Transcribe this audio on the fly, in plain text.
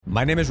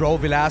My name is Raul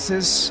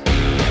Villacis,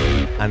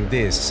 and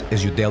this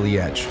is your Daily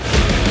Edge.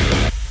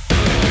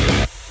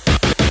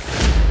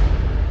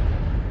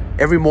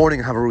 Every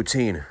morning I have a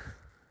routine.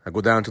 I go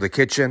down to the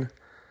kitchen,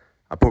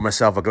 I pour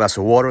myself a glass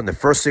of water, and the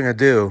first thing I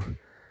do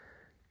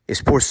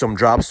is pour some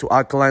drops to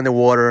alkaline the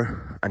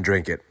water and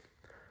drink it.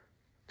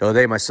 The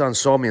other day my son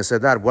saw me and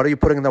said, "Dad, what are you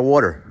putting in that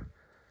water?"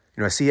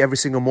 I see every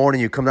single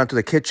morning you come down to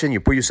the kitchen, you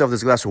pour yourself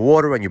this glass of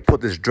water and you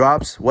put these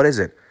drops. What is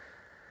it?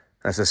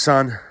 And I said,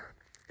 "Son,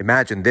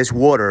 imagine this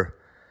water,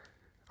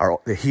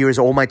 here is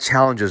all my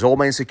challenges, all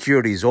my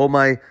insecurities, all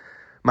my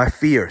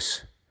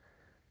fears.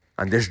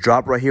 And this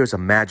drop right here is a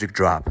magic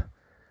drop.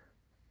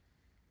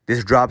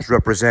 These drops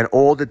represent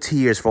all the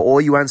tears for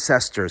all you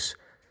ancestors,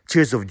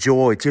 tears of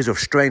joy, tears of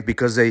strength,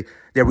 because they're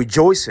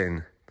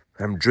rejoicing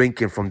that I'm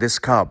drinking from this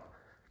cup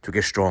to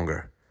get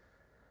stronger."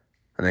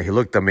 And then he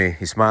looked at me,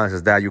 he smiled and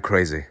says, "Dad, you're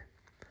crazy."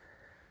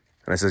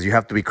 And I says, "You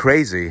have to be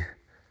crazy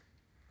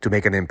to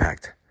make an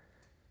impact.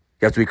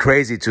 You have to be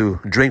crazy to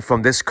drink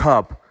from this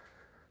cup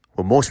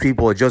where most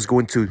people are just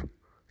going to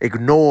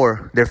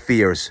ignore their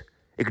fears,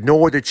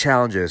 ignore their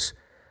challenges.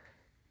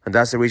 And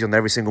that's the reason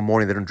every single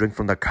morning they don't drink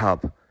from that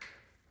cup,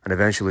 and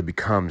eventually it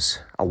becomes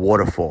a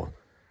waterfall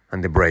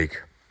and they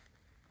break."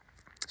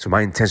 So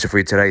my intention for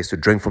you today is to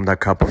drink from that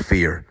cup of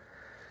fear.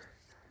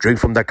 Drink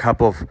from that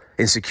cup of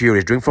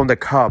insecurities. Drink from the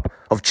cup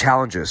of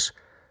challenges.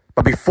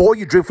 But before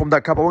you drink from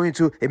that cup, I want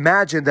you to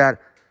imagine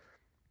that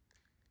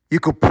you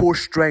could pour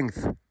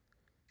strength.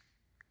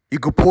 You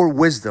could pour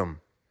wisdom.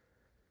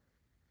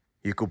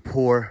 You could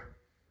pour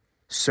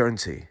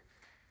certainty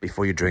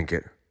before you drink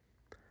it.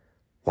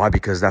 Why?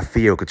 Because that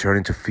fear could turn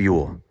into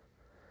fuel.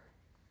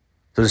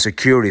 Those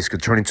insecurities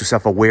could turn into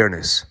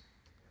self-awareness.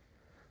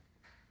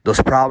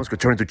 Those problems could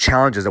turn into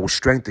challenges that will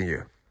strengthen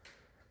you.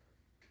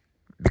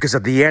 Because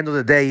at the end of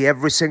the day,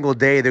 every single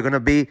day, there's going to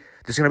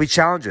be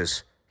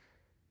challenges.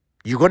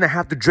 You're going to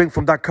have to drink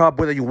from that cup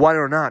whether you want it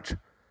or not.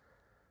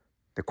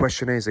 The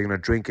question is, are you going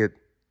to drink it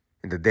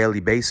in the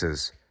daily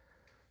basis,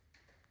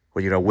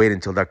 or you're going to wait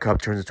until that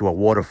cup turns into a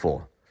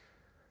waterfall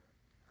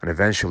and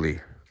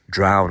eventually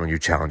drown on your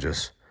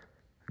challenges,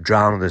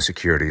 drown on the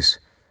insecurities,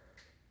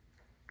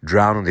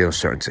 drown on the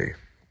uncertainty?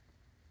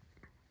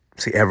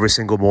 See, every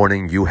single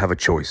morning you have a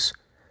choice.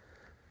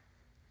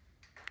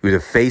 You either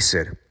face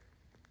it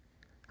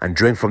and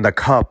drink from that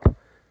cup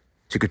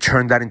so you could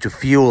turn that into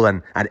fuel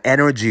and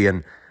energy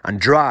and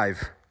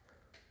drive,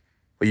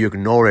 or you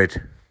ignore it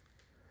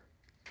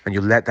and you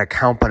let that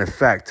compound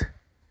effect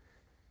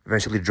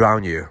eventually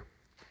drown you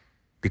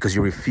because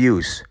you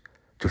refuse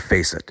to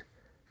face it,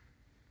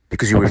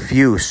 because you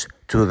refuse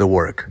to do the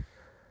work,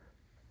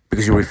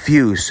 because you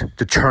refuse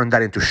to turn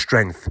that into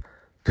strength,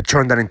 to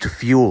turn that into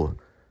fuel,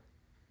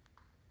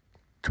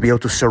 to be able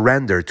to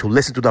surrender, to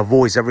listen to that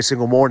voice every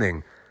single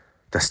morning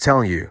that's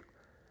telling you,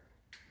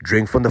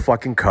 drink from the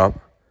fucking cup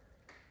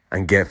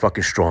and get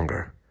fucking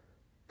stronger,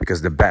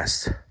 because the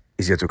best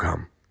is yet to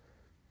come.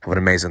 Have an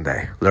amazing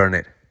day. Learn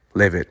it,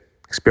 live it,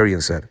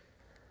 experience it.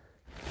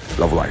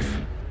 Love life.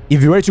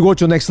 If you're ready to go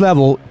to the next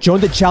level, join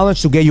the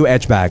challenge to get your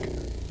edge back.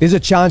 This is a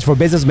challenge for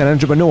businessmen and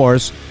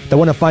entrepreneurs that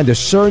want to find the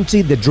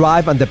certainty, the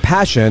drive, and the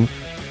passion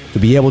to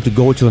be able to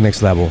go to the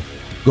next level.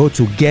 Go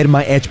to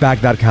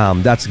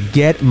getmyedgeback.com. That's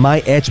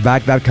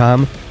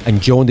getmyedgeback.com and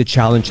join the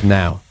challenge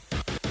now.